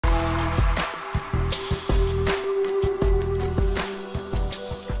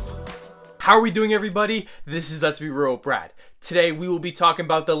How are we doing, everybody? This is Let's Be Real with Brad. Today we will be talking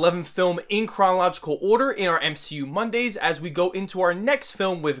about the 11th film in chronological order in our MCU Mondays as we go into our next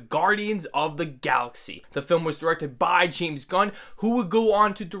film with Guardians of the Galaxy. The film was directed by James Gunn, who would go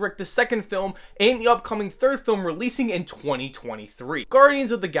on to direct the second film and the upcoming third film releasing in 2023.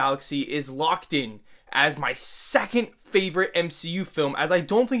 Guardians of the Galaxy is locked in as my second favorite MCU film, as I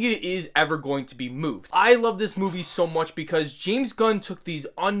don't think it is ever going to be moved. I love this movie so much because James Gunn took these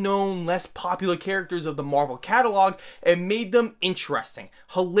unknown, less popular characters of the Marvel catalog and made them interesting,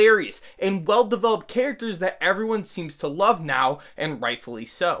 hilarious, and well-developed characters that everyone seems to love now, and rightfully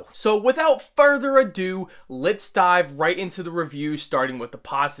so. So without further ado, let's dive right into the review, starting with the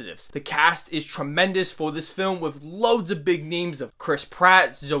positives. The cast is tremendous for this film with loads of big names of Chris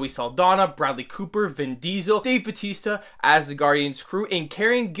Pratt, Zoe Saldana, Bradley Cooper, Vin Diesel, Dave Bautista as the Guardians crew, and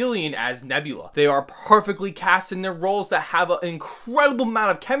Gillan as Nebula. They are perfectly cast in their roles that have an incredible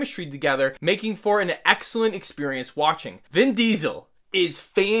amount of chemistry together, making for an excellent experience watching. Vin Diesel is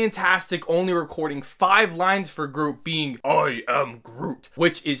fantastic, only recording 5 lines for Groot, being "I am Groot,"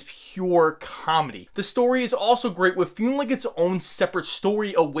 which is pure comedy. The story is also great with feeling like its own separate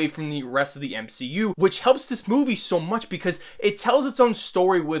story away from the rest of the MCU, which helps this movie so much because it tells its own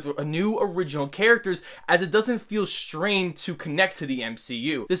story with new original characters, as it doesn't feel strained to connect to the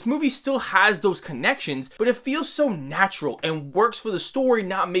MCU. This movie still has those connections, but it feels so natural and works for the story,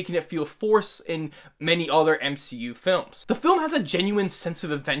 not making it feel forced in many other MCU films. The film has a genuine sense of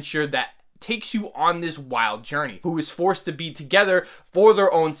adventure that takes you on this wild journey, who is forced to be together for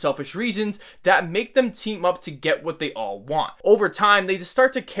their own selfish reasons that make them team up to get what they all want. Over time, they just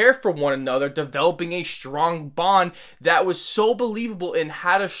start to care for one another, developing a strong bond that was so believable and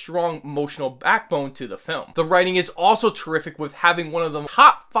had a strong emotional backbone to the film. The writing is also terrific, with having one of the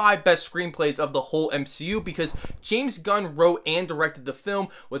top 5 best screenplays of the whole MCU, because James Gunn wrote and directed the film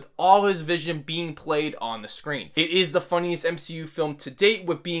with all his vision being played on the screen. It is the funniest MCU film to date,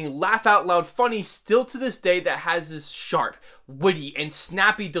 with being laugh out loud funny still to this day, that has this sharp, witty, and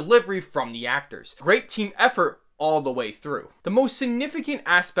snappy delivery from the actors. Great team effort all the way through. The most significant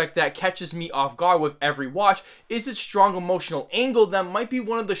aspect that catches me off guard with every watch is its strong emotional angle that might be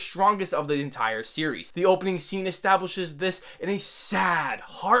one of the strongest of the entire series. The opening scene establishes this in a sad,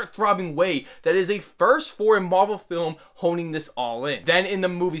 heart-throbbing way that is a first for a Marvel film honing this all in. Then in the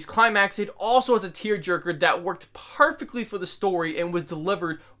movie's climax, it also has a tearjerker that worked perfectly for the story and was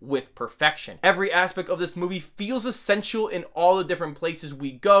delivered with perfection. Every aspect of this movie feels essential in all the different places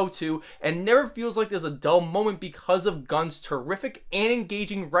we go to, and never feels like there's a dull moment because of Gunn's terrific and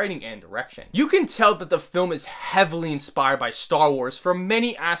engaging writing and direction. You can tell that the film is heavily inspired by Star Wars for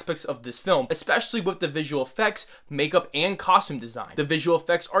many aspects of this film, especially with the visual effects, makeup, and costume design. The visual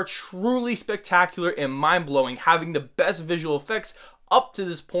effects are truly spectacular and mind-blowing, having the best visual effects up to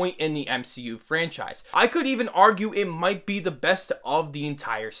this point in the MCU franchise. I could even argue it might be the best of the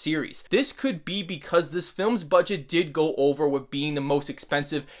entire series. This could be because this film's budget did go over with being the most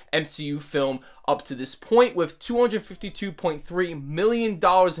expensive MCU film up to this point, with $252.3 million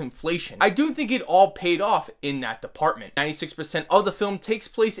inflation. I do think it all paid off in that department. 96% of the film takes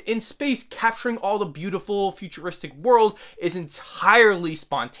place in space, capturing all the beautiful futuristic world is entirely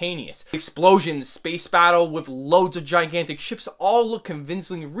spontaneous. Explosions, space battle with loads of gigantic ships all look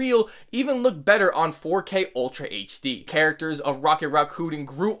convincingly real, even look better on 4K Ultra HD. Characters of Rocket Raccoon and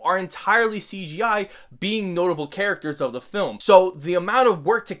Groot are entirely CGI, being notable characters of the film. So the amount of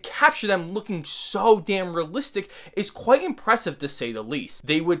work to capture them looking so damn realistic is quite impressive, to say the least.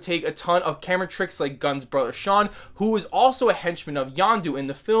 They would take a ton of camera tricks like Gunn's brother Sean, who is also a henchman of Yondu in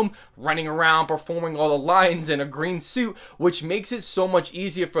the film, running around performing all the lines in a green suit, which makes it so much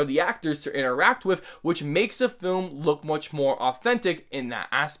easier for the actors to interact with, which makes the film look much more authentic in that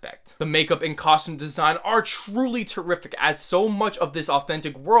aspect. The makeup and costume design are truly terrific, as so much of this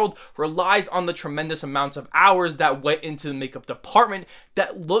authentic world relies on the tremendous amounts of hours that went into the makeup department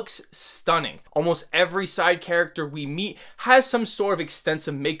that looks stunning. Almost every side character we meet has some sort of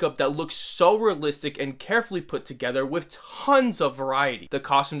extensive makeup that looks so realistic and carefully put together with tons of variety. The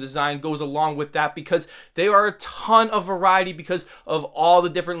costume design goes along with that because there are a ton of variety because of all the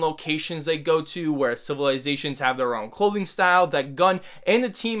different locations they go to, where civilizations have their own clothing style that Gunn and the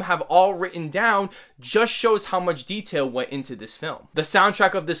team have all written down. Just shows how much detail went into this film. The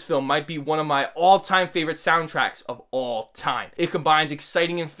soundtrack of this film might be one of my all-time favorite soundtracks of all time. It combines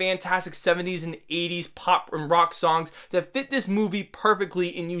exciting and fantastic 70s and 80s pop and rock songs that fit this movie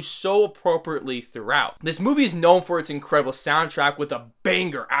perfectly and used so appropriately throughout. This movie is known for its incredible soundtrack, with a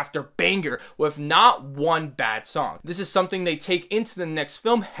banger after banger with not one bad song. This is something they take into the next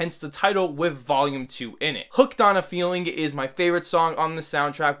film, hence the title with Volume 2 in it. Hooked on a Feeling is my favorite song on the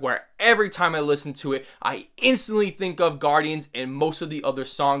soundtrack, where every time I listen to it, I instantly think of Guardians and most of the other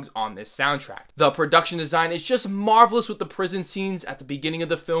songs on this soundtrack. The production design is just marvelous, with the prison scenes at the beginning of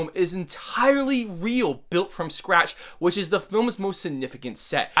the film is entirely real, built from scratch, which is the film's most significant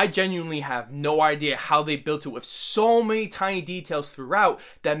set. I genuinely have no idea how they built it with so many tiny details throughout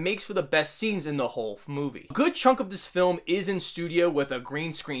that makes for the best scenes in the whole movie. A good chunk of this film is in studio with a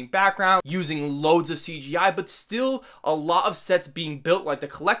green screen background, using loads of CGI, but still a lot of sets being built, like the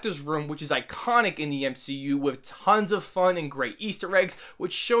collector's room, which is iconic in the MCU, with tons of fun and great Easter eggs,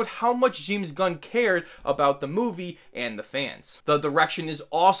 which showed how much James Gunn cared about the movie and the fans. The direction is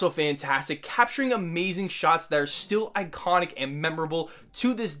also fantastic, capturing amazing shots that are still iconic and memorable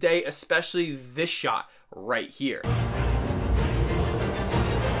to this day, especially this shot right here.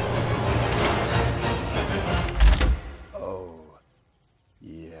 Oh,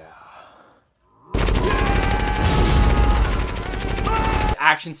 yeah.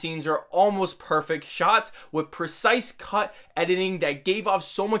 Action scenes are almost perfect shots with precise cut editing that gave off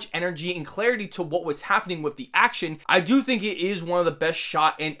so much energy and clarity to what was happening with the action. I do think it is one of the best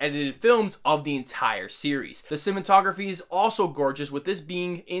shot and edited films of the entire series. The cinematography is also gorgeous, with this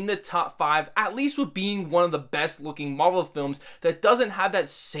being in the top 5, at least with being one of the best looking Marvel films that doesn't have that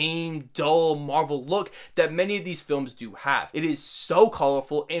same dull Marvel look that many of these films do have. It is so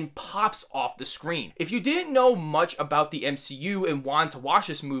colorful and pops off the screen. If you didn't know much about the MCU and wanted to watch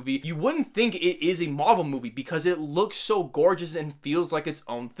this movie, you wouldn't think it is a Marvel movie because it looks so gorgeous and feels like its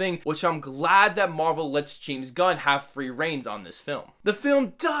own thing, which I'm glad that Marvel lets James Gunn have free reins on this film. The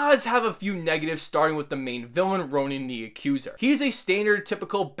film does have a few negatives, starting with the main villain, Ronan the Accuser. He's a standard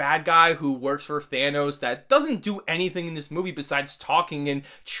typical bad guy who works for Thanos that doesn't do anything in this movie besides talking and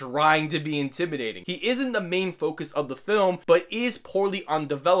trying to be intimidating. He isn't the main focus of the film, but is poorly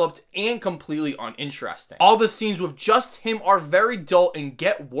undeveloped and completely uninteresting. All the scenes with just him are very dull and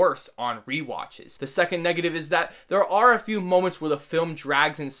get worse on rewatches. The second negative is that there are a few moments where the film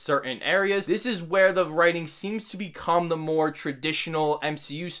drags in certain areas. This is where the writing seems to become the more traditional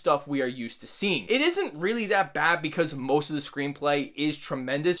MCU stuff we are used to seeing. It isn't really that bad because most of the screenplay is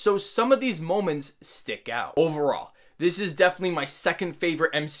tremendous, so some of these moments stick out. Overall, this is definitely my second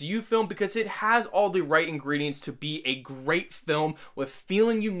favorite MCU film because it has all the right ingredients to be a great film, with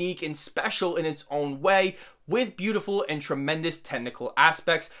feeling unique and special in its own way, with beautiful and tremendous technical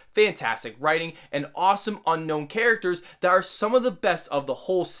aspects, fantastic writing, and awesome unknown characters that are some of the best of the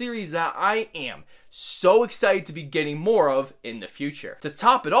whole series that I am so excited to be getting more of in the future. To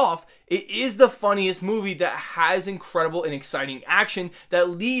top it off, it is the funniest movie that has incredible and exciting action that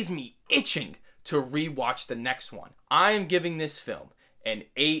leaves me itching to rewatch the next one. I am giving this film an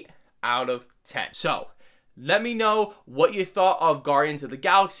 8 out of 10. So, let me know what you thought of Guardians of the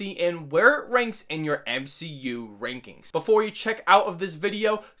Galaxy and where it ranks in your MCU rankings. Before you check out of this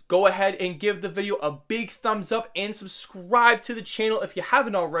video, go ahead and give the video a big thumbs up and subscribe to the channel if you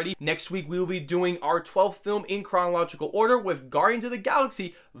haven't already. Next week, we will be doing our 12th film in chronological order with Guardians of the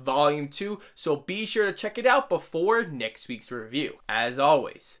Galaxy Volume 2, so be sure to check it out before next week's review. As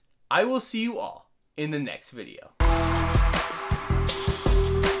always, I will see you all in the next video.